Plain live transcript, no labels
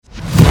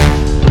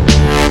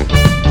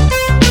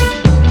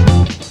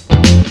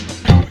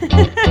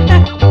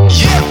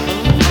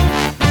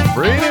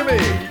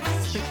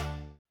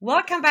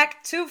Welcome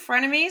back to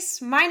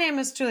Frenemies. My name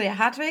is Julia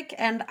Hartwig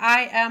and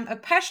I am a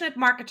passionate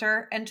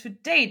marketer and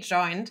today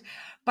joined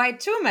by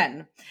two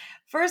men.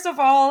 First of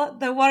all,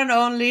 the one and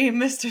only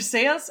Mr.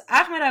 Sales,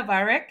 Ahmed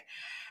Abarek.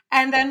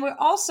 And then we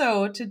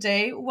also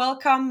today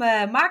welcome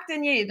Marc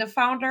Denier, the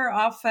founder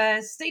of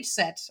Stage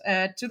Set,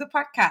 to the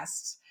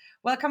podcast.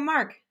 Welcome,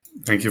 Marc.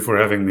 Thank you for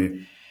having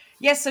me.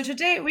 Yes, so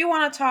today we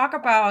want to talk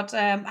about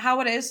how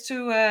it is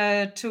to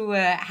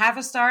have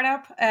a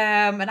startup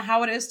and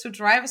how it is to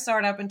drive a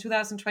startup in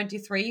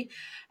 2023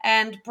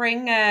 and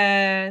bring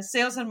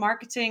sales and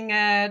marketing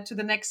to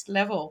the next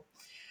level.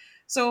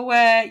 So,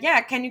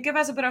 can you give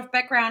us a bit of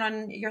background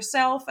on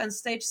yourself and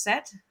Stage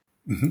Set?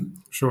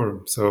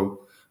 Sure.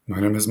 So my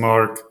name is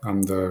Mark.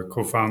 I'm the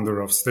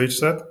co-founder of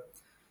StageSet.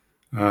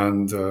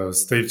 And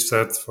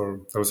StageSet,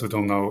 for those who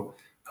don't know,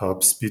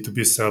 helps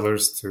B2B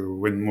sellers to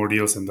win more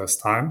deals in less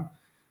time.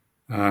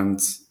 And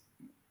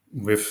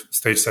with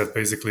StageSet,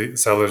 basically,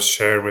 sellers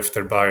share with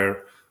their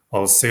buyer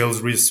all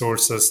sales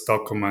resources,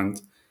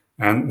 document,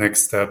 and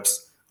next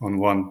steps on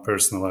one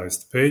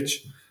personalized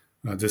page.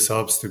 This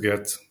helps to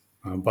get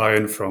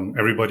buy-in from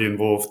everybody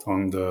involved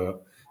on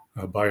the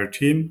buyer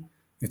team.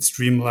 It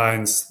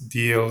streamlines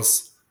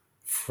deals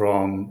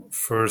from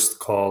first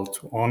call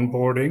to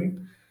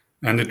onboarding,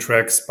 and it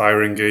tracks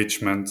buyer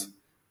engagement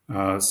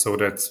so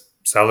that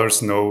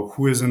sellers know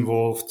who is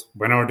involved,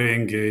 when are they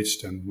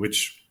engaged, and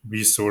which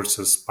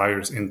resources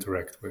buyers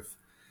interact with.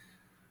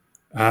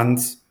 And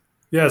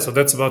yeah, so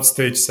that's about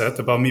Stage Set.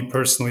 About me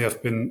personally,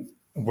 I've been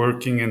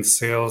working in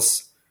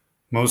sales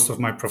most of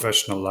my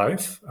professional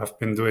life. I've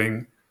been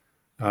doing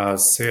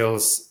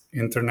sales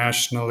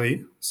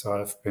internationally. So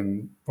I've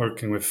been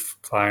working with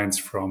clients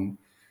from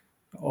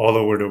all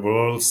over the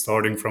world,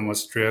 starting from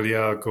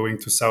Australia, going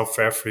to South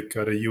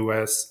Africa, the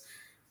US,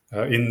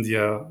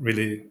 India,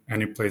 really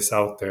any place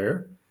out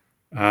there.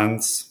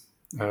 And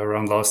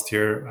around last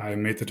year, I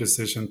made the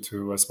decision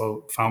to as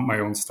well found my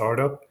own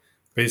startup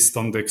based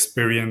on the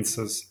experience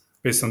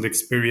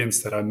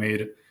that I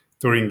made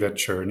during that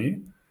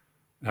journey.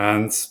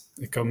 And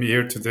it got me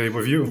here today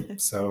with you.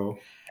 So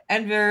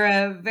And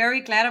we're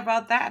very glad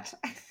about that.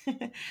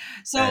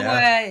 So,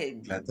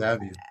 Glad to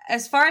have you.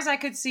 as far as I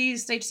could see,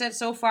 Stage Set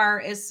so far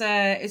is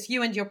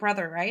you and your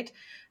brother, right?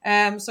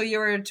 So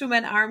you're a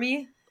two-man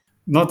army.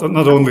 not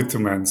only two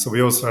men. So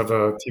we also have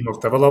a team of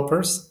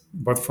developers,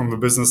 but from the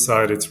business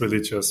side, it's really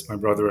just my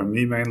brother and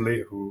me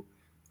mainly who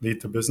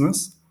lead the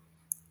business.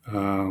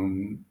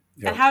 And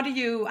Yeah. how do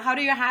you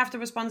have the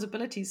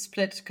responsibilities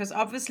split? Because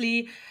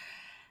obviously,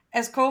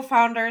 as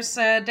co-founders,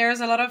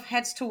 there's a lot of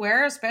hats to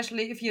wear,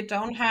 especially if you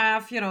don't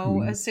have,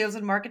 Mhm. sales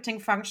and marketing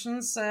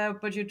functions,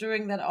 but you're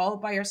doing that all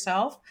by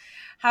yourself.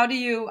 How do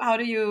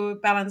you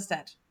balance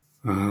that?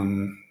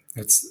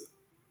 It's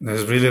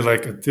there's really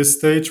like at this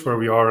stage where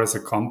we are as a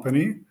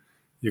company,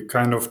 you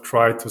kind of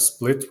try to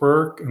split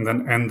work and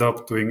then end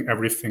up doing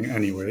everything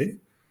anyway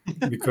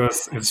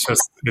because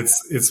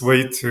it's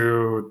way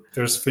too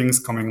there's things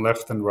coming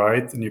left and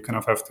right and you kind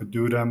of have to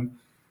do them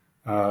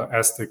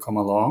as they come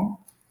along.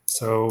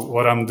 So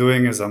what I'm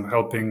doing is I'm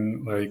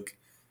helping like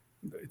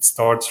it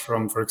starts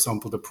from, for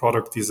example, the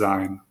product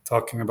design,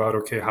 talking about,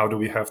 okay, how do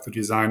we have to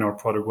design our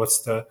product?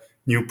 What's the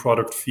new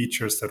product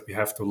features that we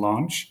have to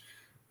launch?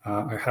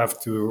 I have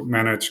to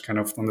manage kind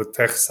of on the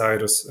tech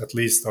side, as at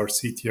least our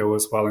CTO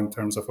as well, in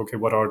terms of, okay,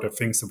 what are the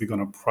things that we're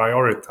going to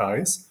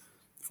prioritize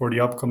for the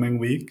upcoming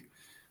week?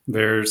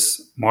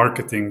 There's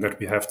marketing that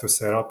we have to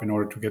set up in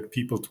order to get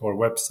people to our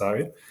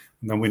website.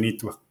 And then we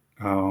need to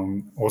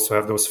also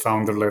have those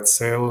founder-led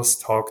sales,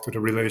 talk to the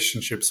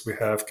relationships we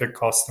have, get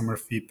customer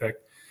feedback.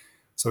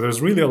 So there's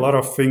really a lot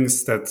of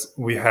things that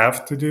we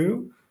have to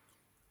do.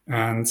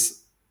 And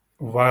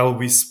while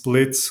we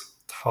split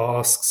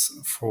tasks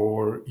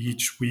for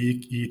each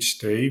week, each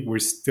day, we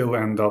still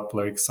end up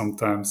like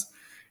sometimes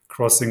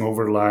crossing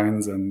over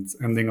lines and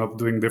ending up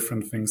doing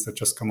different things that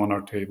just come on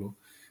our table.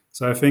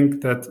 So I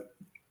think that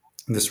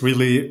this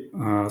really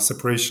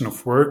separation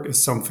of work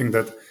is something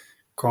that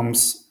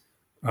comes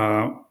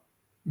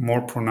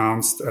more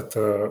pronounced at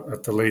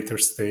the later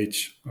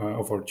stage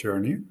of our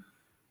journey.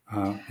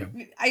 Yeah.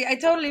 I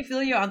totally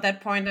feel you on that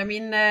point. I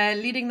mean,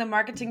 leading the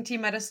marketing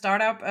team at a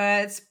startup,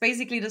 it's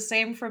basically the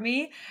same for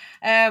me.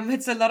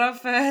 It's a lot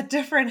of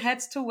different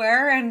hats to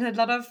wear and a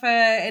lot of,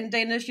 in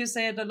Danish, you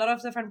say it, a lot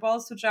of different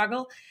balls to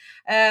juggle.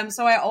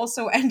 So I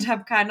also end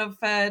up kind of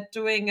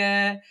doing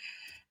a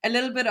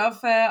little bit of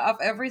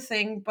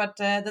everything, but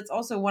that's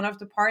also one of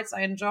the parts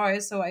I enjoy.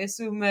 So I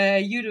assume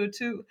you do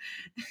too.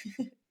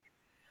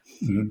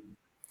 Mhm.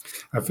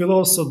 I feel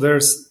also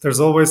there's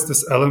always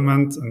this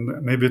element,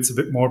 and maybe it's a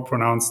bit more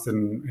pronounced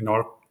in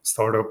our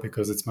startup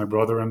because it's my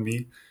brother and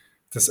me.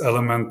 This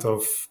element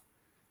of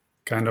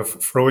kind of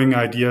throwing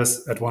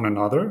ideas at one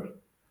another,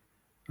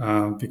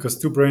 because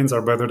two brains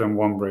are better than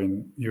one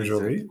brain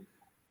usually. Exactly.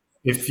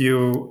 If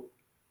you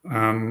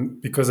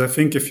because I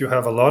think if you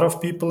have a lot of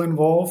people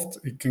involved,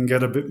 it can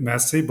get a bit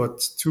messy.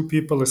 But two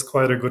people is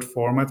quite a good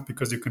format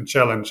because you can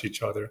challenge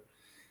each other,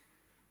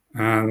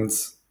 and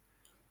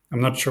I'm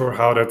not sure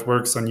how that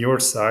works on your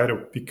side.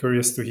 I'd be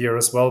curious to hear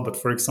as well. But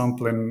for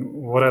example, in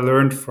what I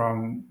learned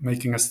from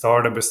making a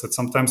startup is that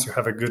sometimes you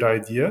have a good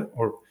idea,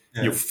 or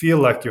you Yeah. feel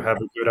like you have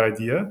a good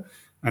idea,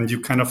 and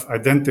you kind of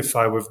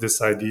identify with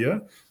this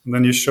idea, and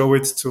then you show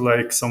it to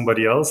like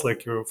somebody else,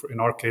 like in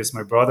our case,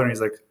 my brother, and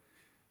he's like,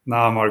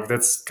 "Nah, Mark,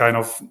 that's kind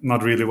of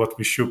not really what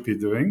we should be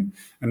doing."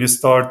 And you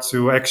start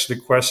to actually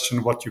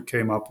question what you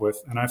came up with.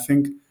 And I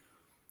think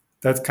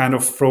that kind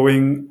of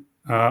throwing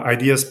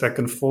ideas back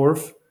and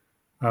forth,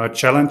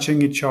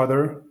 challenging each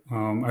other,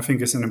 I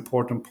think is an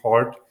important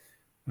part.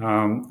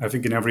 I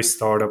think in every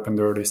startup in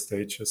the early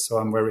stages. So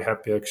I'm very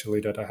happy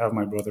actually that I have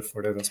my brother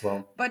for that as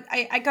well. But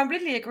I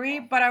completely agree.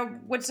 But I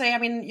would say, I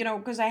mean,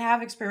 because I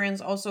have experience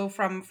also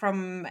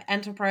from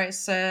enterprise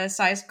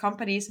sized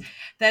companies,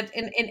 that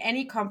in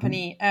any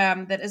company,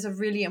 that is a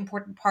really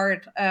important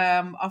part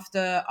of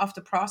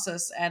the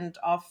process and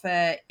of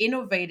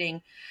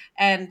innovating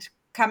and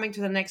coming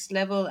to the next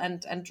level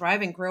and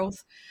driving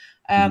growth.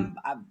 Mhm.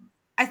 Um,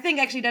 I think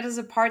actually that is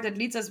a part that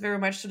leads us very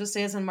much to the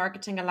sales and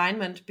marketing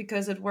alignment,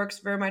 because it works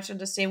very much in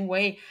the same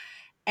way.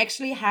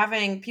 Actually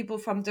having people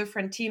from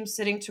different teams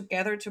sitting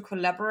together to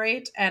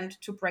collaborate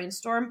and to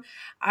brainstorm,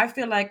 I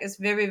feel like is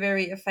very,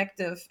 very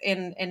effective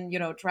in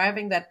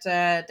driving that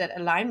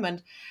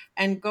alignment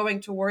and going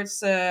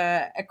towards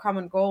a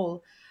common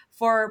goal.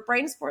 For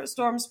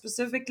brainstorm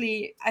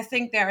specifically, I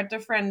think there are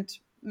different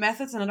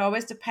methods, and it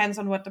always depends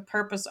on what the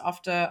purpose of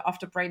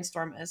the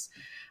brainstorm is.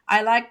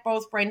 I like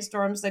both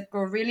brainstorms that go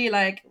really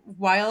like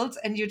wild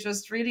and you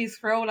just really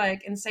throw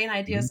like insane Mhm.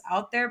 ideas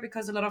out there,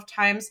 because a lot of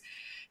times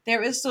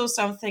there is still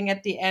something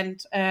at the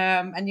end,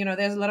 and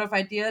there's a lot of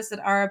ideas that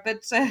are a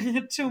bit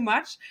too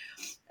much,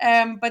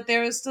 but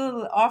there is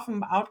still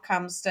often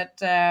outcomes that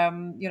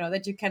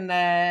that you can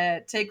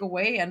take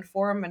away and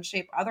form and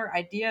shape other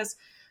ideas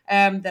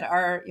that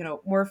are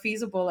more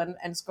feasible,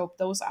 and scope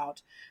those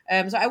out.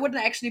 So I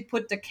wouldn't actually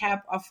put the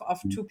cap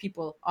of two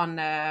people on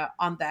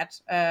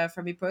that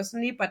for me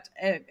personally, but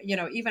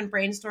even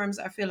brainstorms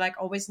I feel like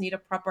always need a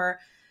proper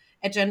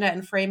agenda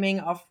and framing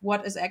of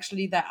what is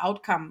actually the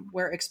outcome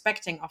we're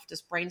expecting of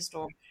this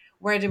brainstorm.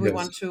 Where do we Yes.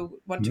 want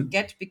to Mhm.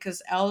 get?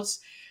 Because else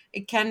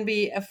it can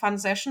be a fun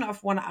session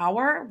of 1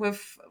 hour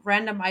with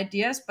random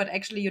ideas, but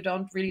actually you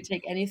don't really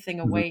take anything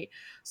Mhm. away.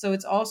 So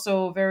it's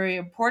also very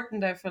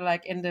important, I feel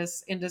like, in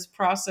this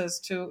process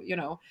to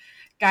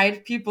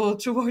guide people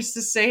towards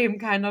the same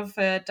kind of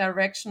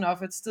direction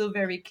of it's still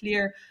very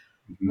clear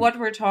Mhm. what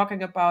we're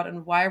talking about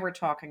and why we're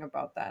talking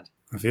about that.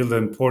 I feel the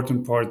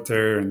important part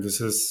there, and this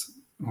is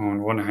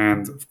on one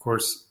hand, of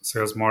course,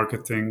 sales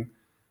marketing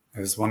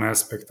is one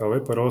aspect of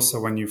it, but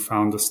also when you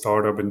found a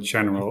startup in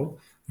general,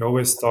 you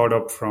always start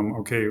up from,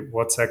 okay,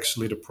 what's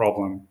actually the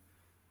problem?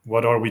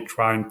 What are we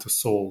trying to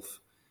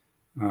solve?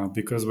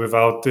 Because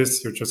without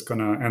this, you're just going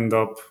to end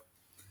up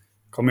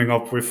coming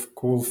up with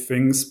cool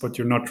things, but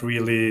you're not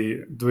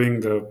really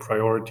doing the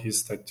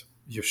priorities that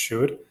you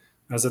should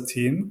as a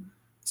team.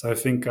 So I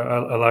think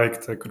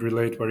I could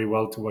relate very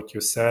well to what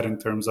you said in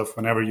terms of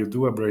whenever you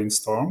do a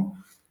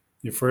brainstorm,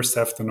 you first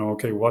have to know,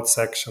 okay, what's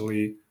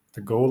actually the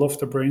goal of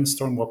the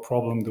brainstorm? What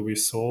problem do we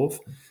solve?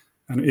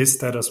 And is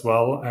that as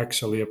well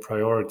actually a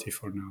priority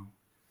for now?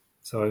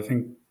 So I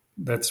think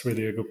that's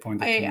really a good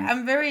point that you make.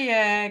 I'm very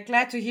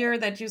glad to hear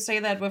that you say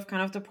that with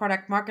kind of the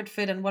product market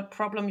fit and what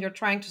problem you're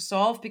trying to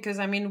solve. Because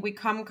I mean, we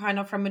come kind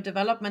of from a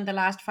development the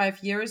last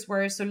 5 years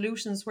where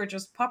solutions were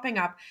just popping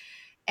up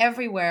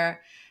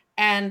everywhere.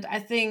 And I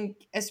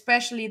think,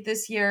 especially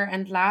this year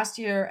and last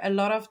year, a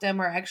lot of them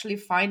are actually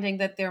finding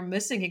that they're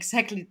missing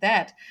exactly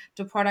that,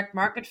 the product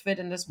market fit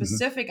and the Mhm.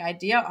 specific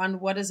idea on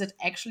what is it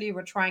actually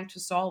we're trying to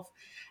solve.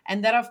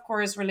 And that, of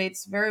course,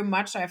 relates very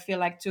much, I feel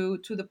like, to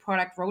the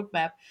product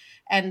roadmap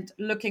and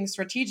looking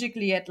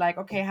strategically at like,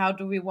 okay, how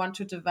do we want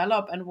to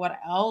develop and what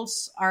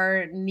else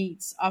are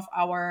needs of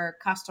our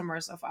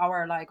customers, of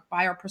our like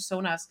buyer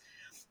personas,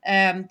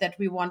 that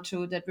we want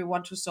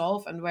to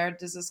solve, and where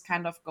this is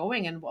kind of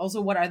going, and also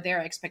what are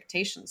their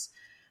expectations.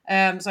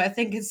 So I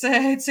think it's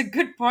a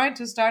good point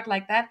to start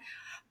like that.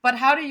 But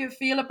how do you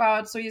feel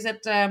about, so you said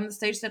the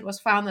stage that was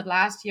founded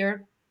last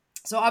year,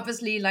 so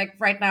obviously like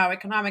right now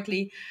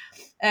economically,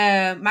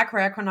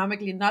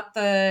 macroeconomically, not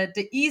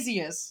the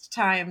easiest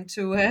time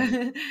to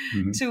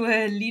Mhm. to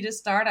lead a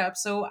startup.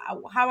 So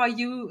how are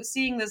you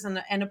seeing this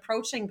and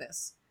approaching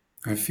this?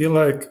 I feel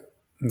like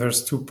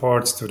there's two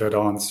parts to that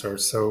answer.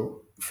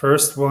 So,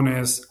 first one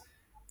is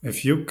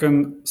if you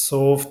can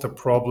solve the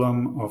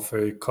problem of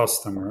a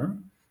customer,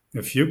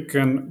 if you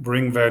can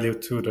bring value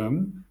to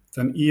them,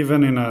 then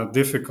even in a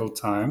difficult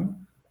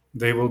time,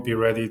 they will be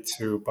ready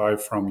to buy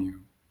from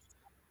you.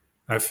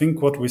 I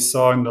think what we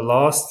saw in the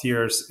last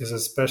years is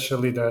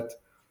especially that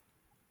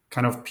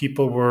kind of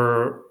people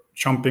were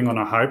jumping on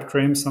a hype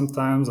train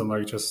sometimes and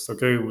like just,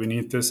 okay, we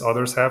need this,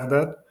 others have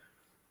that.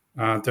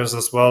 There's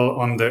as well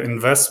on the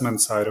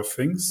investment side of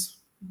things.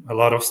 A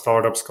lot of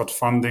startups got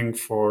funding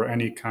for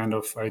any kind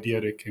of idea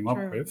they came up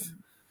True. with.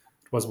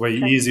 It was way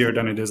easier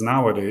than it is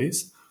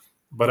nowadays.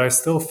 But I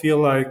still feel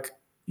like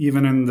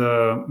even in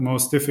the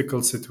most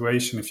difficult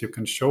situation, if you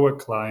can show a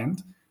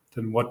client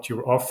then what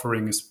you're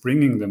offering is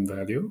bringing them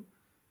value,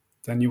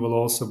 then you will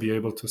also be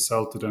able to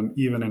sell to them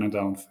even in a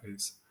down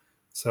phase.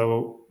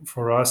 So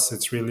for us,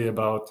 it's really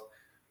about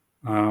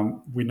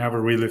we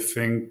never really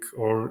think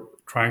or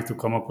trying to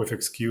come up with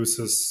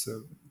excuses.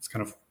 It's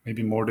kind of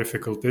maybe more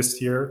difficult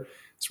this year.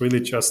 It's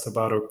really just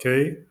about,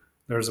 okay,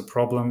 there's a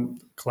problem,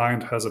 the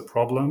client has a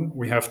problem.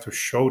 We have to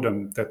show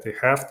them that they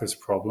have this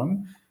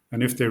problem.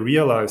 And if they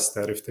realize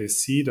that, if they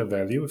see the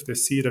value, if they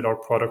see that our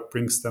product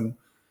brings them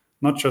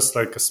not just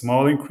like a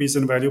small increase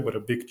in value, but a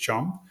big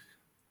jump,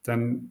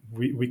 then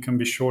we can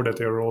be sure that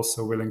they're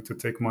also willing to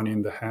take money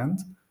in the hand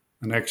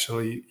and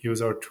actually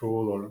use our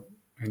tool or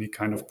any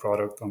kind of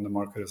product on the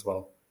market as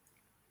well.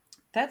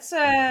 That's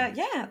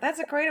that's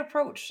a great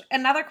approach.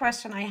 Another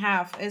question I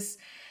have is,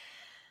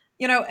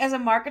 as a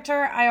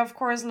marketer, I of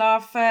course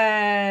love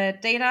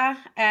data,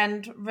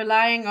 and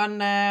relying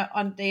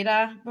on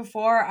data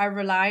before I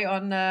rely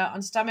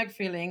on stomach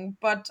feeling.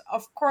 But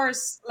of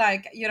course,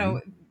 like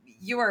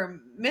you are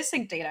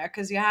missing data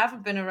because you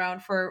haven't been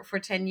around for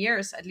 10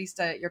 years. At least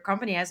your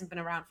company hasn't been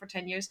around for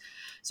 10 years.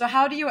 So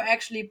how do you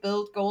actually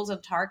build goals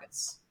and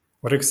targets?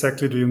 What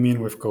exactly do you mean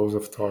with goals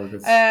of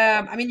targets?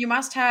 I mean, you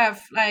must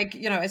have, like,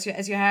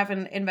 as you have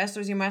in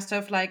investors, you must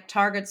have like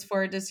targets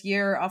for this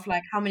year of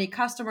like how many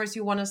customers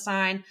you want to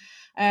sign,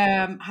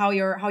 how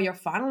your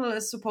funnel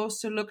is supposed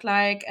to look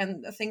like,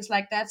 and things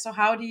like that. So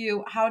how do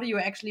you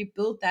actually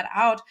build that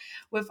out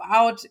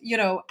without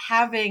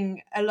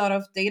having a lot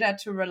of data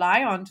to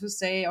rely on to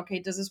say,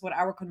 okay, this is what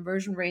our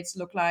conversion rates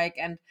look like,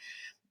 and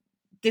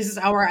this is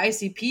our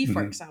ICP,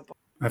 for example.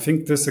 I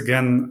think this,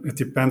 again, it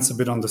depends a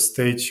bit on the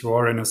stage you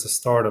are in as a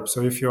startup.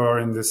 So if you are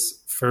in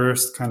this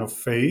first kind of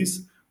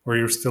phase where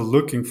you're still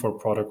looking for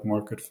product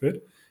market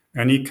fit,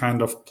 any kind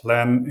of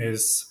plan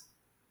is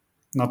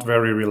not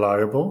very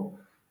reliable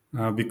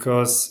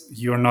because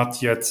you're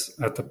not yet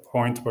at the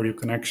point where you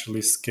can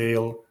actually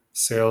scale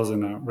sales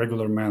in a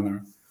regular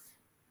manner.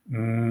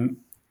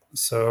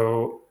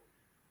 So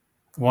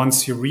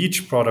once you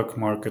reach product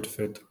market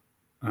fit,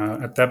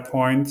 at that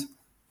point,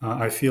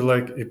 I feel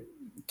like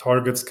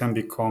targets can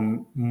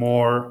become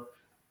more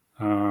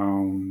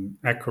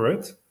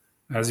accurate,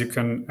 as you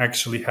can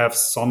actually have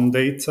some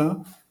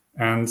data,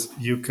 and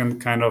you can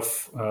kind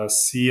of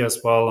see as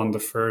well on the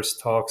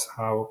first talks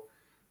how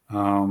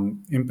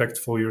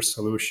impactful your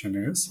solution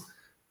is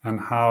and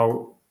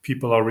how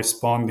people are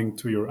responding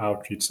to your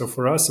outreach. So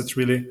for us, it's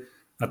really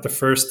at the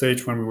first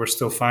stage when we were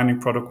still finding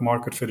product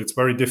market fit, it's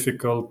very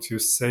difficult to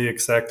say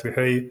exactly,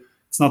 hey,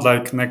 it's not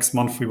like next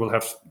month we will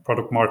have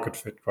product market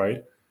fit,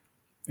 right?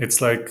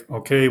 It's like,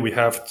 okay, we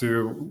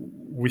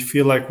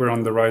feel like we're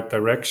on the right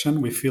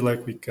direction. We feel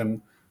like we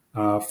can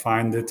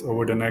find it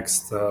over the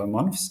next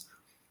months.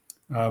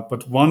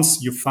 But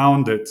once you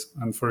found it,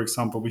 and for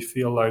example, we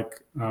feel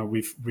like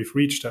we've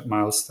reached that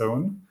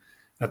milestone,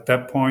 at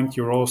that point,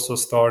 you're also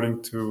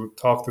starting to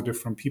talk to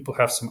different people,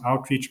 have some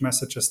outreach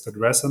messages that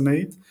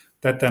resonate,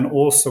 that then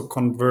also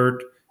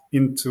convert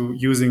into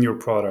using your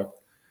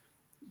product.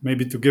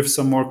 Maybe to give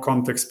some more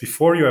context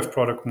before you have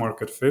product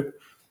market fit.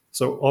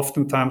 So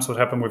oftentimes what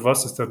happened with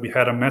us is that we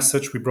had a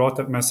message, we brought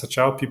that message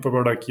out, people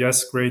were like,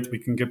 yes, great, we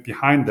can get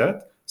behind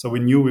that. So we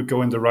knew we'd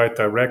go in the right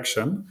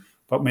direction,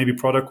 but maybe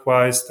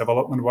product-wise,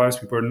 development-wise,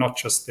 we were not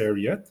just there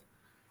yet.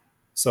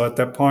 So at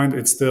that point,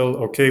 it's still,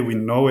 okay, we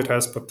know it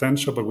has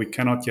potential, but we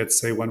cannot yet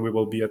say when we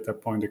will be at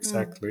that point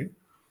exactly.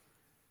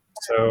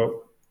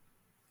 So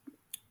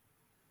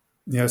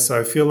yes,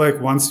 I feel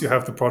like once you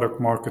have the product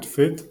market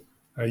fit,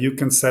 you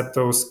can set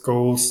those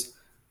goals,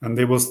 and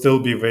they will still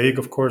be vague,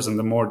 of course, and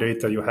the more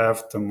data you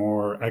have, the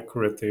more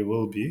accurate they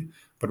will be.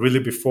 But really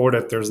before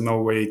that, there's no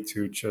way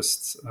to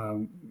just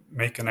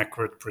make an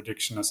accurate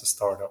prediction as a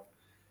startup.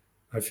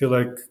 I feel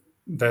like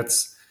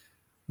that's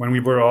when we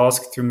were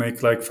asked to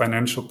make like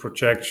financial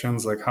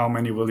projections, like how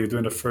many will you do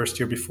in the first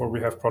year before we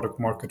have product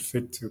market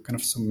fit to kind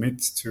of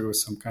submit to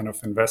some kind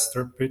of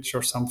investor pitch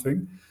or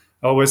something.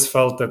 I always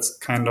felt that's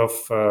kind of,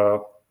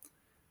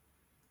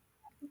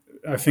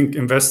 I think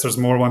investors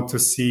more want to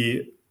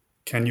see,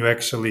 do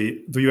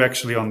you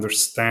actually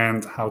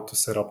understand how to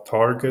set up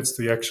targets?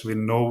 Do you actually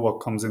know what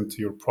comes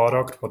into your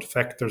product? What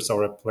factors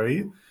are at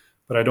play?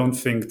 But I don't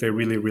think they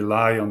really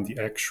rely on the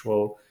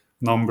actual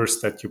numbers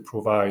that you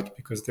provide,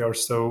 because they are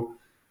so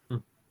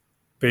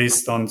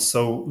based on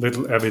so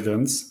little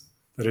evidence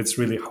that it's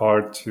really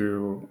hard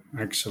to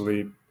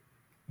actually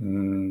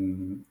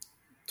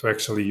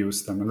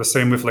use them. And the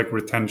same with like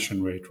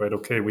retention rate, right?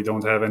 Okay, we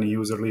don't have any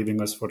user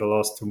leaving us for the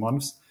last 2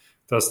 months.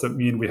 Does that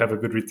mean we have a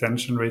good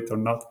retention rate or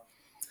not?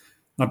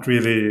 Not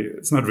really.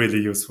 It's not really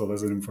useful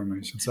as an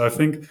information. So I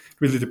think it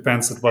really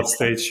depends at what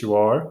stage you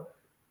are.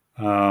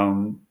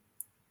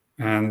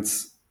 And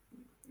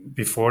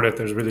before that,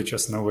 there's really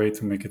just no way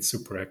to make it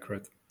super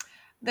accurate.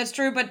 That's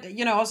true, but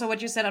also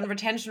what you said on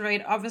retention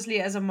rate. Obviously,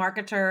 as a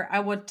marketer, I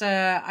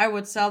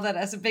would sell that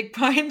as a big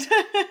point.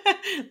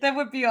 That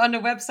would be on the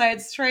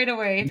website straight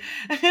away.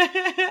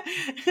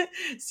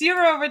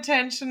 Zero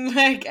retention,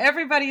 like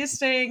everybody is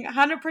staying,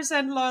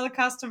 100% loyal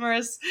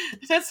customers.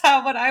 That's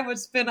what I would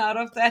spin out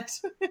of that.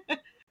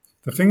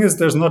 The thing is,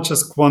 there's not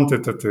just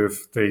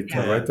quantitative data,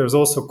 Yeah. right? Yeah. There's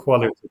also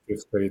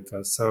qualitative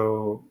data.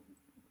 So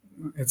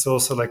it's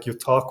also like you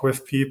talk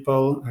with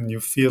people and you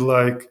feel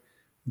like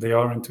they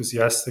are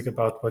enthusiastic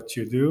about what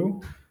you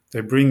do. They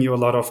bring you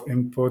a lot of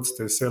inputs.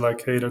 They say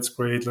like, "Hey, that's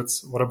great.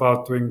 What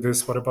about doing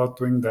this? What about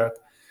doing that?"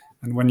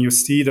 And when you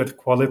see that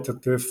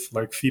qualitative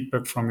like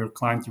feedback from your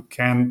client, you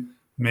can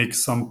make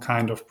some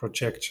kind of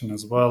projection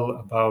as well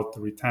about the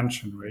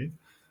retention rate.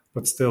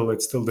 But still,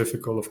 it's still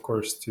difficult, of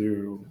course,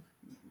 to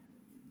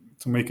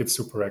make it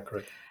super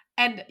accurate.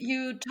 And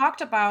you talked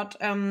about,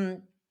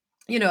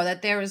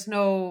 that there is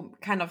no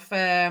kind of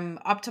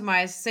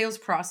optimized sales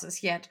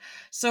process yet.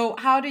 So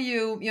how do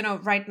you,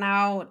 right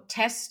now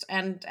test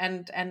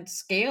and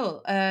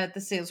scale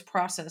the sales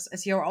process,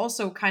 as you're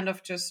also kind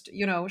of just,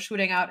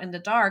 shooting out in the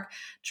dark,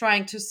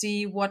 trying to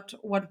see what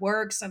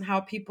works and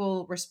how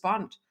people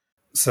respond?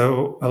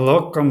 So a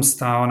lot comes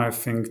down, I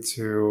think,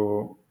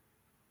 to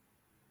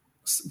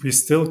we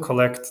still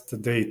collect the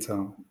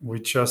data.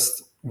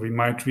 We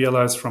might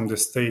realize from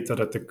this data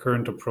that the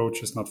current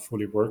approach is not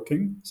fully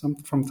working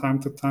from time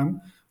to time,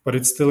 but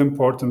it's still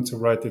important to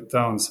write it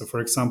down. So, for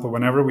example,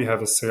 whenever we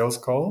have a sales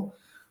call,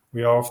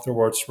 we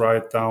afterwards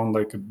write down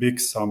like a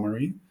big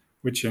summary: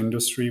 which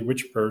industry,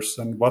 which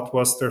person, what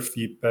was their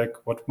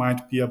feedback, what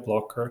might be a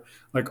blocker,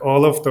 like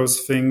all of those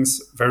things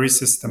very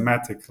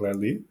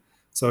systematically,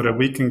 so that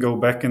we can go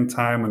back in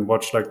time and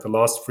watch like the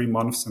last 3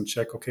 months and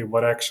check, okay,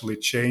 what actually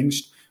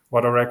changed,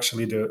 what are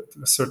actually the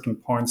certain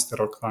points that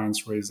our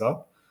clients raise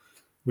up.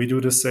 We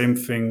do the same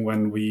thing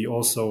when we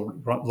also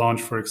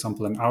launch, for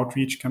example, an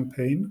outreach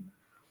campaign.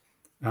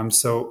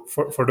 So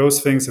for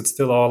those things, it's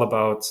still all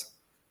about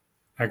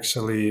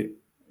actually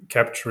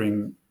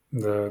capturing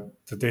the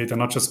data,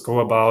 not just go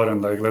about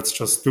and like, let's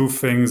just do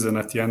things. And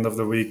at the end of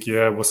the week,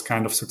 yeah, it was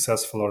kind of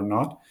successful or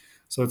not.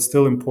 So it's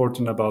still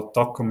important about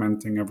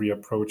documenting every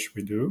approach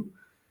we do.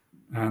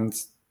 And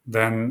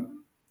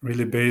then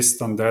really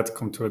based on that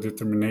come to a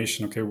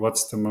determination, okay,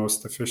 what's the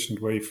most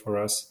efficient way for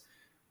us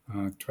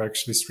to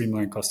actually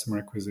streamline customer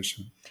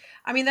acquisition.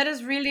 I mean, that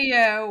is really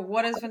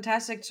what is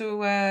fantastic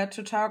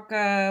to talk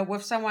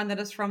with someone that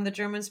is from the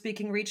German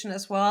speaking region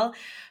as well,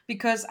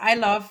 because I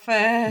love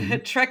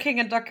Mm-hmm. tracking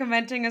and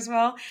documenting as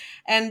well.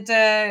 And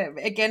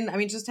again, I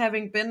mean, just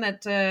having been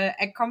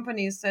at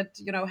companies that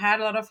had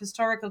a lot of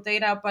historical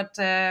data, but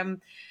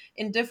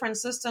in different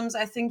systems,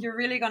 I think you're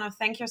really gonna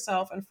thank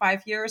yourself in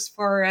 5 years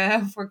for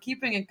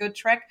keeping a good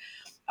track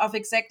of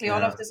exactly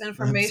all of Yeah. this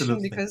information,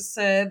 Absolutely. because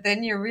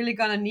then you're really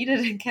gonna need it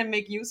and can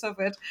make use of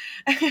it.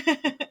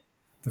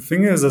 The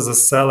thing is, as a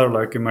seller,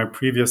 like in my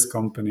previous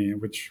company,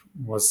 which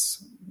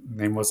was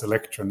name was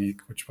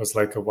Electronic, which was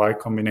like a Y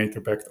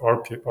Combinator backed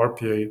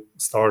RPA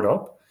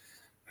startup.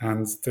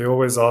 And they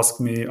always ask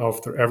me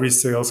after every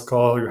sales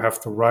call, you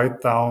have to write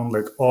down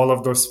like all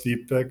of those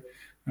feedback.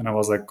 And I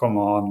was like, come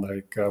on,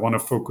 like I want to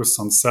focus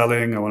on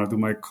selling. I want to do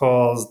my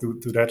calls, do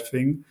that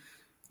thing.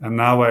 And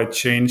now I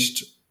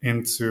changed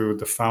into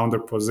the founder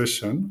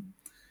position.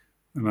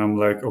 And I'm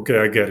like, okay,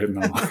 I get it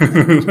now.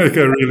 Like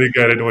I really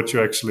get it what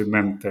you actually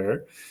meant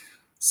there.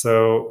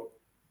 So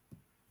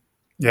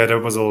yeah,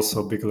 that was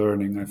also a big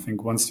learning. I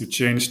think once you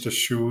change the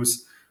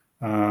shoes,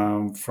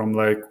 from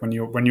like when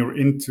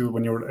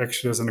you're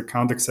actually as an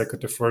account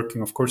executive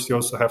working, of course you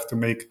also have to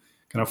make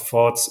kind of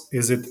thoughts.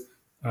 Is it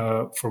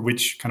for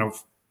which kind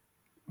of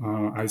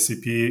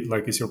ICP?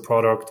 Like, is your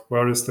product?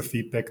 Where is the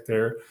feedback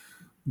there?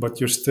 But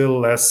you're still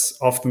less.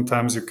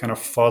 Oftentimes, you kind of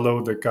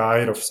follow the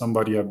guide of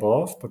somebody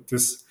above. But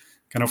this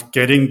kind of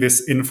getting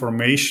this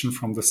information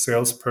from the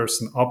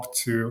salesperson up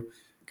to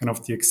kind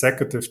of the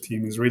executive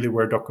team is really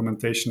where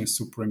documentation is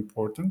super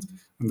important.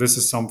 And this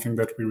is something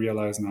that we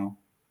realize now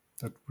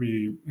that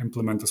we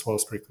implement as well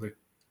strictly.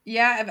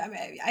 Yeah,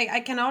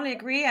 I can only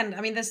agree. And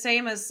I mean, the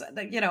same as,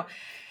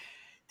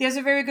 there's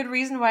a very good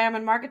reason why I'm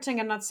in marketing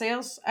and not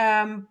sales.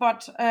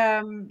 But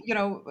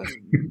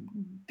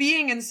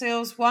being in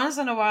sales once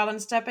in a while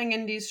and stepping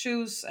in these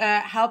shoes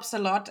helps a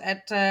lot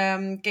at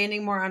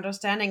gaining more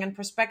understanding and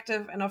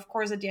perspective. And of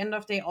course, at the end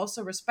of the day,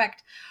 also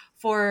respect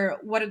for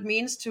what it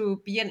means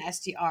to be an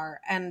SDR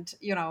and,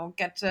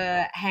 get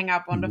to hang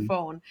up on the Mhm.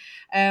 phone.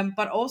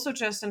 But also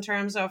just in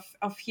terms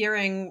of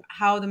hearing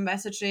how the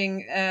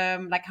messaging,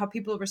 like how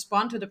people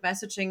respond to the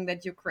messaging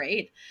that you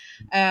create,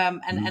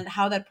 and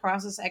how that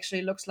process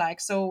actually looks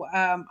like. So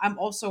I'm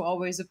also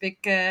always a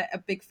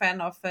big fan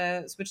of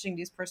switching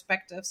these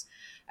perspectives,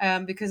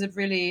 because it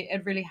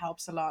really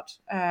helps a lot.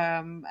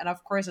 And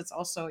of course, it's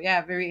also,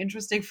 yeah, very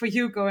interesting for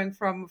you going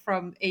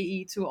from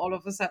AE to all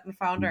of a sudden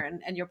founder,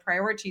 and your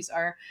priorities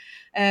are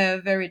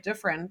very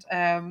different.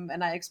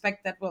 And I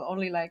expect that will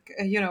only like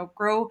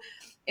grow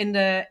in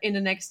the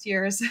next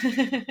years.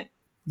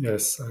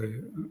 Yes,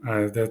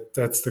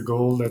 that's the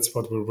goal. That's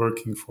what we're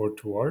working for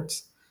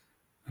towards.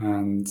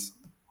 And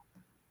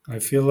I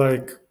feel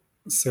like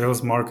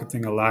sales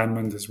marketing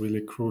alignment is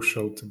really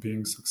crucial to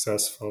being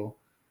successful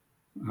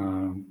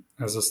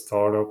as a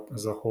startup,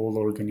 as a whole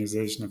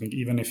organization. I think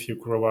even if you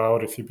grow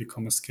out, if you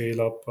become a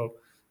scale up,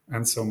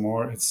 and so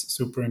more, it's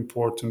super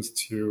important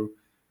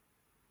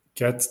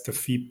get the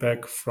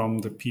feedback from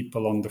the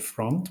people on the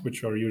front,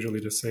 which are usually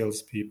the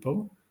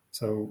salespeople.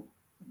 So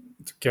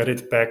to get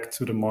it back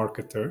to the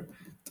marketer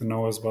to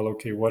know as well,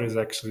 okay, what is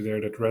actually there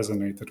that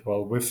resonated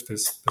well with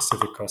this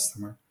specific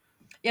customer.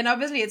 Yeah, and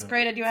obviously it's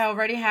great that you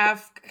already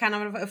have kind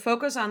of a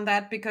focus on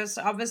that, because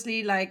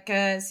obviously, like,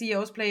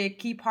 CEOs play a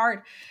key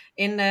part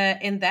in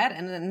that,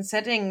 and in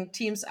setting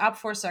teams up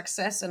for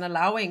success and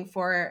allowing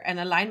for an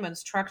alignment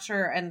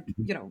structure, and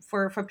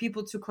for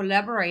people to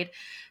collaborate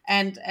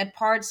and at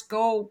parts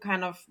go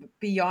kind of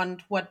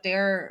beyond what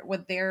their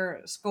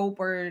scope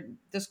or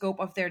the scope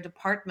of their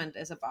department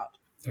is about.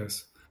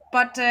 Yes.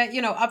 But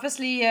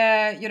obviously,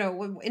 on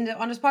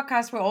this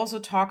podcast we also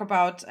talk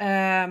about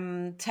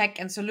tech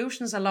and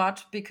solutions a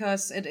lot,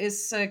 because it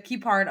is a key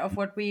part of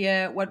what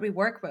we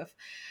work with.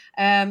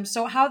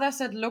 So how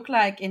does it look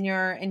like in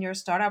your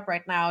startup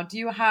right now? Do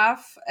you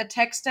have a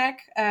tech stack,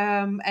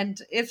 and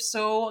if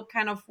so,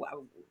 kind of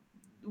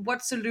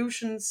what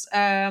solutions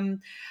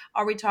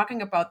are we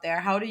talking about there?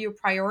 How do you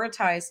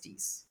prioritize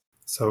these?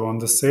 So on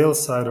the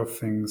sales side of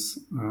things,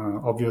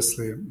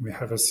 obviously we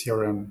have a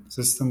CRM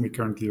system. We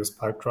currently use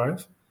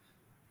Pipedrive.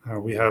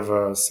 We have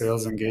a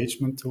sales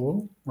engagement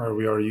tool where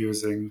we are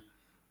using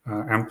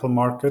Ample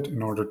Market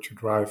in order to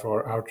drive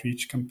our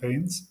outreach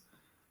campaigns.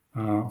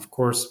 Of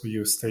course, we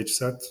use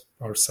StageSet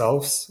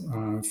ourselves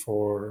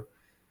for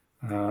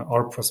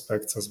our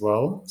prospects as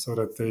well, so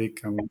that they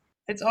can.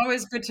 It's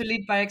always good to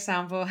lead by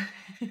example.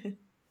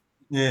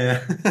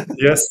 Yeah.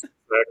 Yes,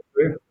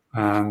 exactly.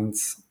 And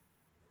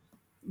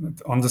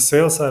on the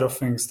sales side of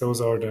things, those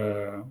are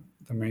the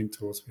main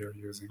tools we are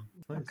using.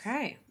 Nice.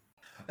 Okay.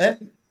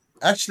 And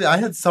actually, I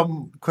had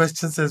some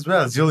questions as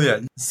well,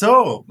 Julia.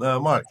 So,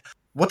 Mark,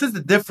 what is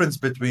the difference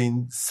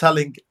between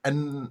selling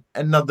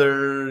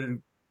another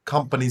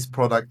company's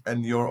product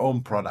and your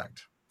own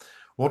product?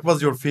 What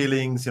was your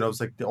feelings? It's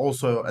like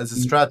also as a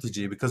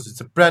strategy, because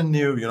it's a brand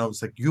new,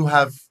 it's like you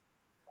have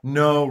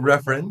no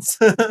reference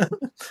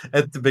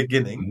at the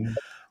beginning. Mhm.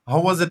 How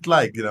was it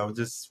like?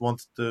 Just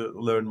wanted to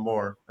learn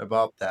more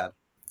about that.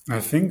 I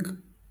think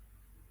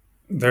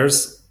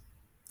there's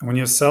when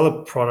you sell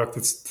a product,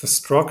 it's the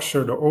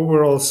structure, the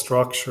overall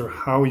structure,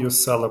 how you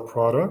sell a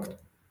product,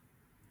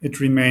 it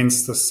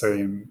remains the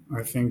same.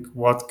 I think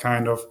what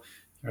kind of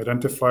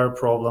identifier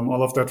problem,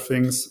 all of that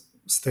things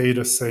stay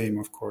the same,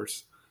 of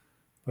course.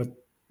 But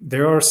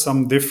there are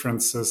some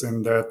differences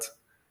in that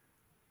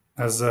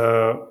as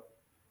a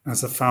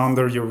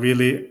founder, you're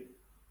really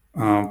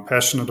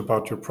passionate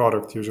about your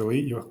product. Usually,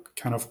 you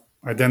kind of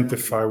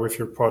identify with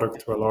your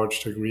product to a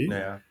large degree.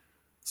 Yeah.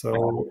 So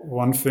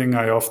one thing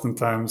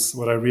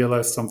what I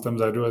realize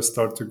sometimes I do, I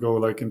start to go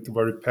like into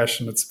very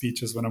passionate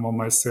speeches when I'm on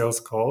my sales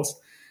calls,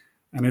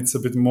 and it's a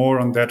bit more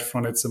on that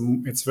front.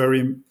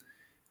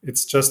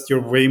 It's just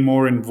you're way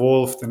more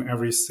involved in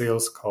every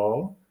sales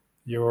call.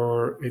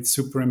 It's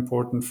super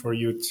important for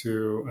you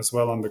to, as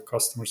well, on the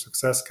customer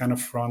success kind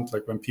of front,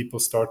 like when people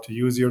start to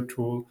use your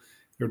tool,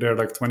 you're there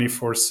like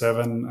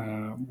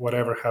 24/7.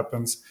 Whatever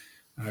happens,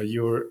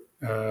 you're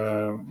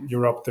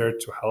up there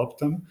to help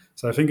them.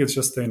 So I think it's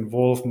just the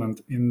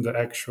involvement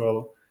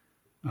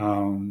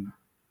um,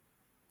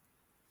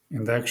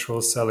 in the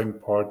actual selling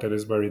part that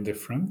is very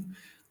different.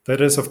 That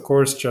is, of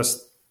course,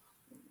 just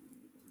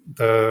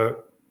the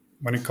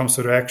when it comes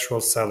to the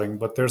actual selling,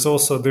 but there's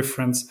also a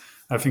difference,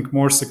 I think,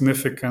 more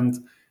significant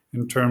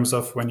in terms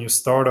of when you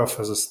start off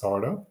as a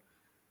startup.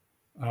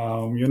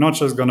 You're not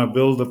just going to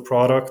build a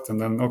product and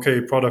then,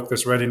 okay, product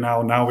is ready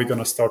now we're going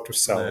to start to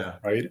sell, Yeah.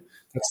 right?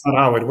 That's not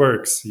how it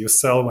works. You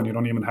sell when you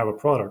don't even have a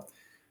product.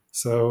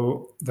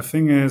 So the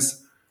thing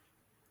is,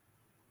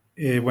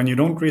 when you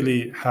don't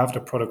really have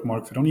the product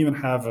market, you don't even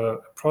have a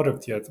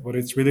product yet. What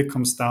it really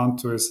comes down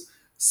to is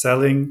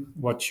selling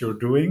what you're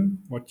doing,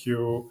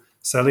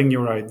 selling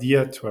your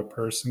idea to a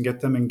person, get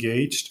them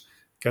engaged,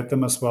 get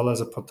them as well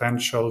as a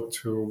potential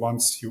to,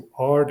 once you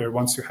are there,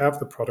 once you have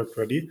the product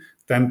ready,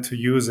 then to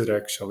use it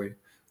actually.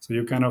 So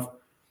you kind of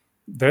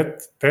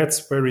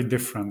that's very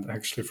different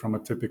actually from a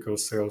typical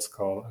sales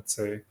call, I'd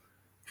say,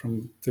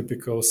 from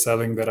typical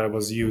selling that I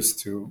was used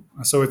to.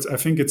 So I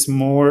think it's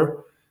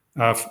more,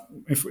 uh,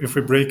 if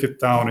we break it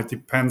down, it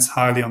depends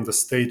highly on the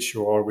stage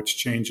you are, which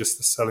changes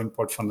the selling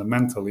part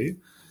fundamentally.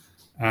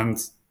 And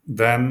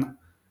then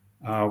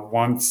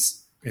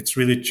once it's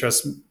really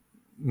just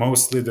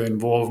mostly the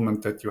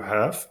involvement that you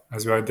have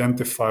as you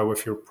identify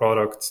with your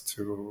product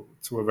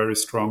to a very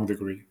strong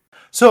degree.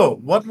 So,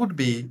 what would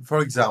be, for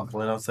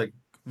example, and I was like,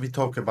 we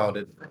talk about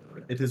it.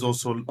 It is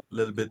also a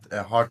little bit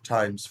hard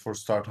times for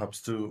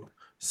startups to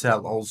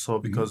sell, also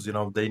Mhm. because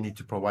they need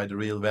to provide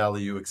real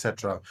value,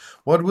 etc.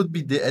 What would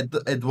be the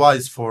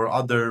advice for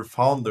other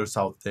founders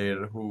out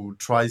there who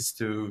tries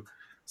to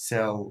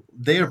sell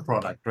their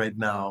product right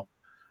now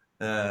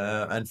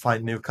and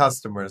find new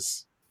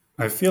customers?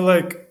 I feel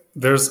like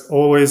there's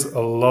always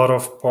a lot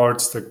of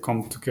parts that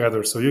come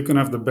together. So you can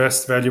have the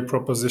best value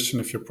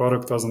proposition. If your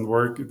product doesn't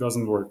work, it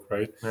doesn't work,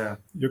 right? Yeah,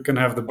 You can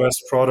have the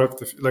best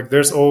product. Like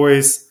there's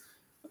always,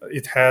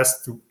 it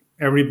has to,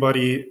 every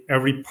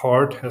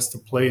part has to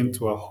play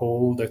into a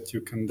whole that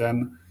you can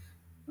then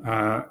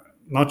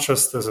not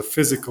just as a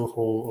physical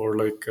whole or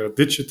like a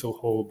digital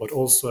whole, but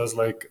also as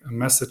like a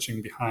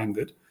messaging behind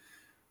it.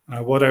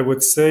 What I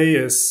would say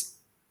is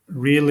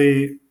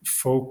really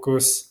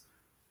focus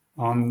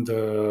on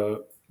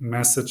the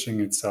messaging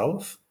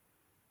itself,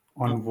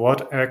 on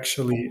what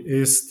actually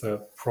is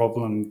the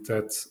problem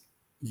that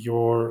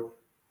your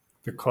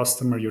the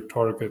customer your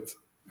target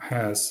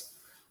has.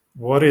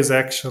 What is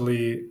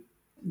actually,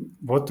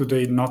 what do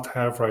they not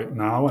have right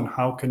now, and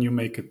how can you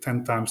make it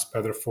 10 times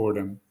better for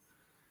them?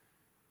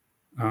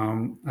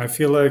 I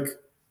feel like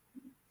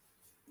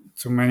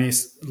too many,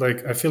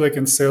 like I feel like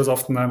in sales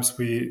oftentimes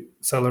we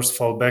sellers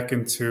fall back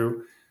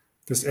into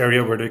this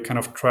area where they kind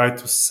of try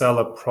to sell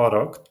a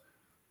product,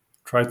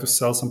 try to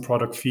sell some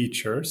product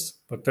features,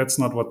 but that's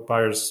not what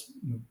buyers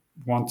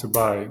want to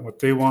buy. What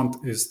they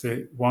want is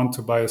they want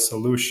to buy a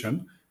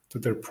solution to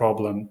their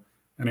problem.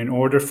 And in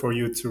order for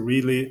you to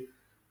really,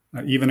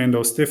 even in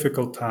those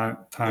difficult Yeah.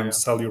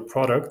 times, sell your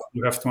product,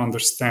 you have to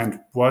understand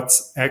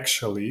what's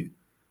actually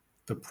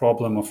the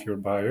problem of your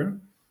buyer,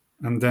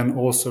 and then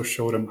also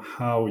show them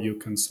how you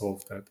can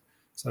solve that.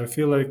 So I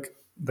feel like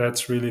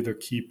that's really the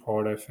key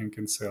part, I think,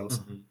 in sales.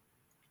 Mhm.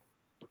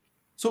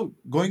 So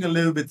going a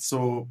little bit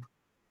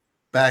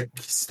back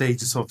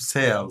stages of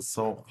sales.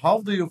 So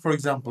how do you, for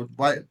example,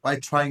 by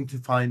trying to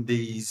find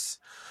these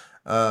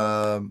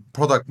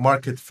product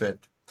market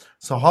fit?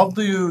 So how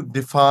do you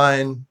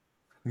define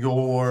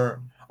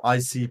your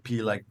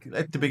ICP like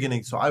at the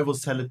beginning? So I will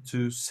sell it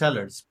to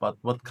sellers, but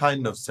what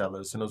kind of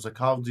sellers? It's like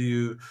how do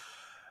you Mhm.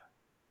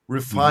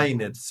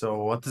 refine it?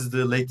 So what is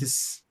the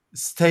latest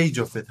stage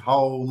of it?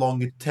 How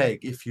long it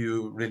take if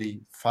you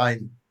really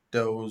find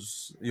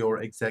those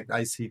your exact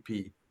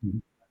ICP?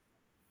 Mhm.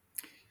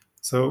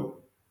 So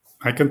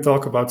I can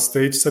talk about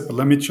stage set, but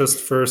let me just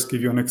first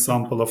give you an Mhm.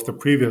 example of the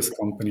previous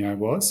company I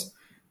was.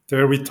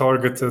 There we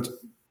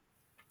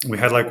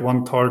had like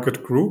one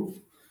target group.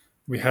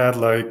 We had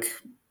like,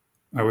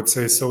 I would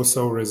say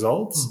so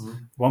results.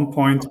 Mhm. One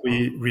point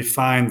we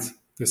refined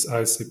this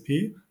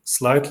ICP,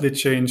 slightly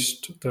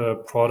changed the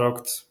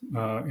product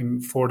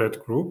in for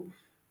that group,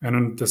 and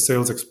then the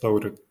sales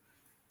exploded.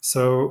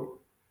 So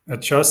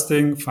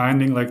adjusting,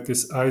 finding like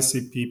this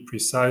ICP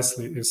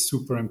precisely is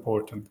super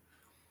important.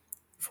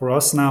 For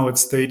us now at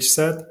stage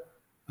set,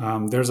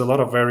 there's a lot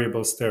of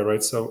variables there,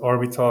 right? So are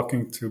we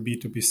talking to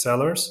B2B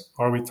sellers?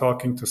 Are we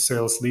talking to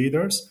sales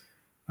leaders?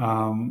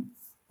 Um,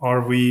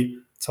 are we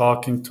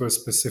talking to a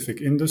specific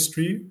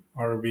industry?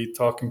 Are we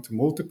talking to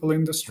multiple Yeah.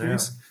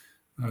 industries?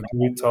 Do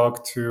we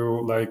talk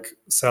to like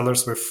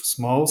sellers with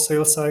small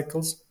sales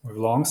cycles, with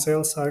long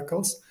sales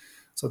cycles?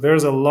 So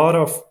there's a lot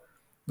of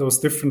those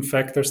different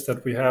factors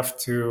that we have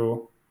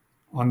to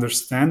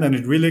understand, and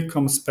it really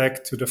comes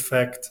back to the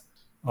fact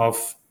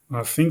of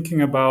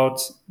thinking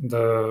about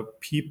the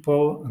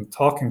people and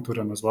talking to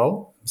them as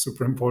well.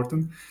 Super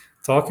important.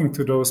 Talking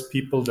to those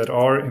people that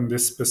are in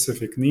this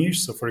specific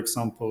niche. So, for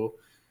example,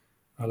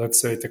 let's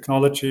say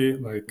technology,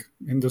 like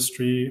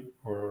industry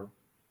or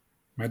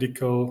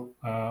medical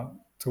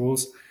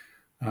tools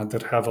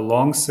that have a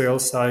long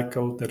sales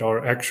cycle, that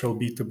are actual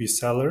B2B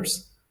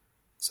sellers,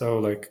 so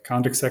like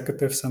account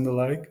executives and the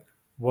like.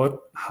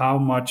 How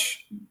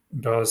much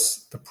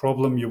does the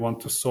problem you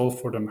want to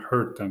solve for them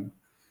hurt them?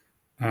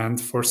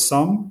 And for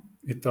some,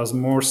 it does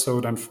more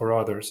so than for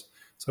others.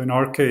 So in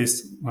our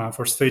case,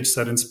 for stage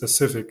set in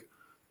specific,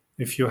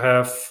 if you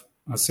have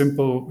a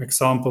simple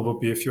example would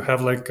be if you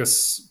have like a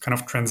kind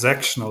of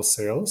transactional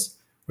sales,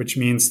 which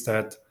means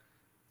that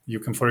you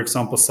can, for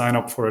example, sign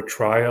up for a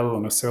trial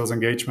on a sales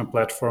engagement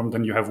platform,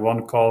 then you have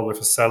one call with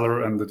a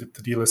seller and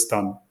the deal is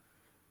done.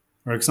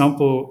 For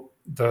example,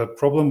 the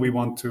problem we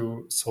want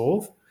to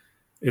solve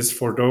is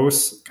for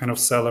those kind of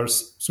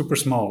sellers super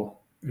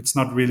small. It's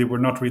not really, we're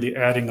not really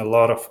adding a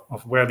lot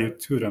of value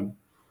to them.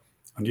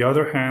 On the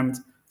other hand,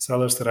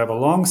 sellers that have a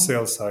long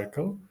sales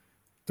cycle,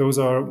 those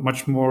are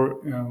much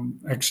more,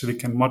 actually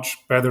can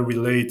much better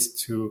relate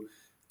to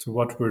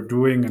what we're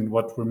doing and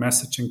what we're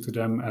messaging to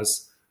them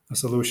as a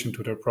solution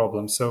to their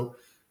problem. So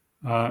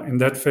in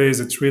that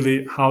phase, it's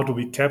really how do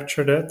we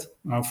capture that?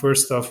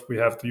 First off, we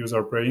have to use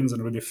our brains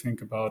and really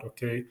think about,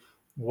 okay,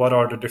 what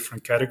are the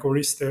different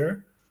categories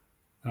there?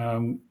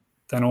 Um,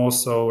 then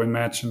also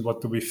imagine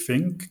what do we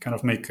think, kind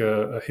of make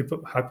a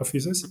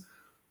hypothesis,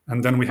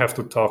 and then we have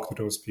to talk to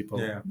those people.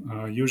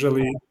 Yeah.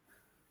 Usually,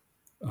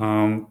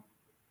 um,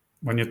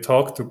 when you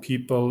talk to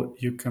people,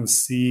 you can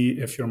see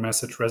if your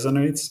message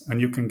resonates,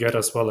 and you can get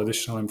as well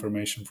additional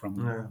information from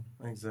them.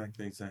 Yeah.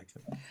 Exactly.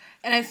 Exactly.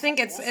 And I think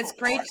it's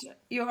great.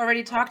 You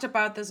already talked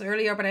about this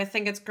earlier, but I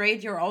think it's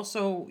great you're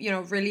also,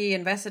 really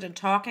invested in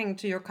talking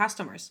to your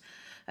customers.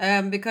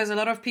 Because a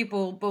lot of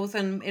people, both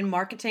in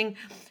marketing,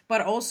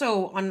 but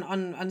also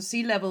on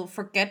C level,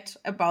 forget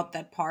about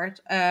that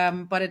part.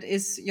 But it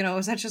is,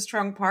 such a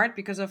strong part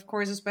because, of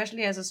course,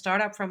 especially as a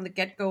startup from the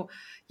get go,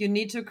 you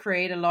need to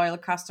create a loyal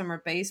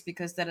customer base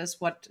because that is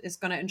what is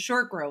going to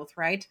ensure growth,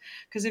 right?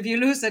 Because if you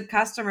lose that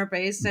customer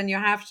base, then you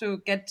have to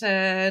get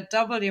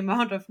double the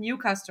amount of new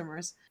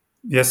customers.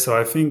 Yes, so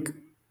I think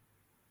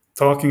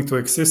talking to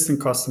existing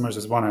customers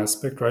is one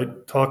aspect,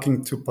 right?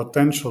 Talking to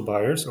potential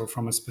buyers or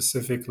from a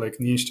specific like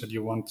niche that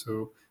you want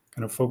to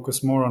kind of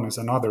focus more on is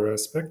another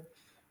aspect.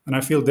 And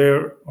I feel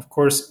there, of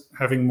course,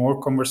 having more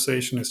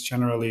conversation is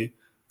generally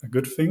a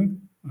good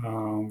thing.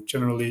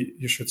 Generally,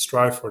 you should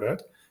strive for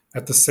that.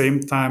 At the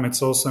same time,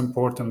 it's also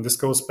important. This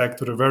goes back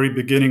to the very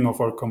beginning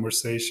of our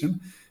conversation.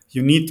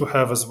 You need to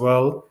have as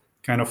well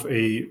kind of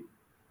a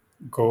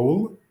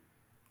goal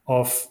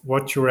of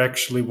what you're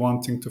actually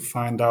wanting to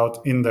find out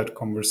in that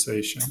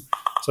conversation.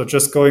 So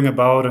just going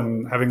about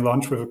and having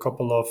lunch with a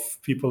couple of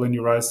people in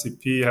your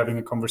ICP, having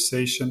a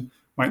conversation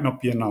might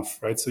not be enough,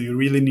 right? So you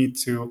really need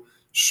to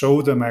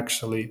show them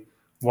actually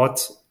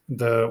what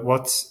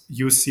what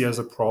you see as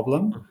a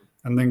problem,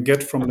 and then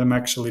get from them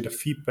actually the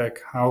feedback.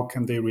 How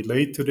can they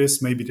relate to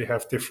this? Maybe they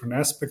have different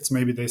aspects.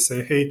 Maybe they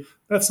say, hey,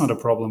 that's not a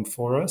problem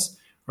for us,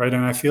 right?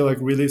 And I feel like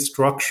really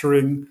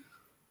structuring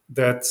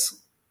that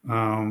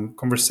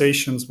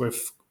conversations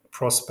with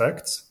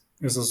prospects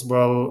is as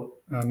well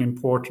an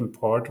important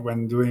part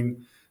when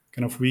doing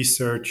kind of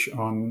research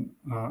on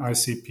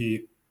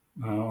ICP,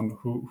 on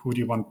who do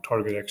you want to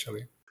target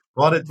actually.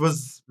 Well, it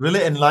was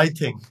really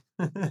enlightening.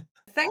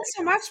 Thanks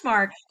so much,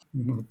 Mark.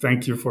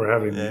 Thank you for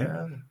having me.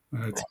 Yeah.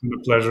 It's been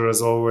a pleasure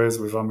as always.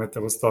 With Amit, I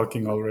was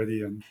talking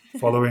already and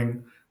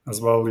following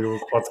as well your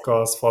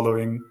podcast,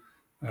 following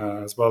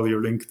as well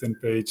your LinkedIn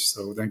page.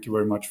 So thank you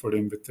very much for the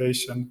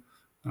invitation.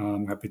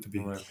 I'm happy to be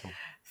You're here. welcome.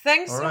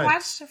 Thanks All so right.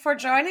 much for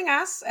joining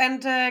us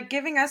and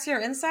giving us your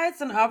insights.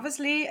 And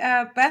obviously,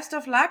 best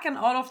of luck and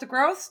all of the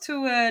growth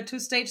to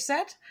Stage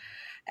Set.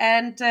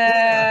 And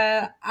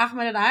Yeah.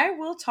 Ahmed and I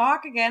will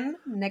talk again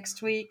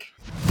next week.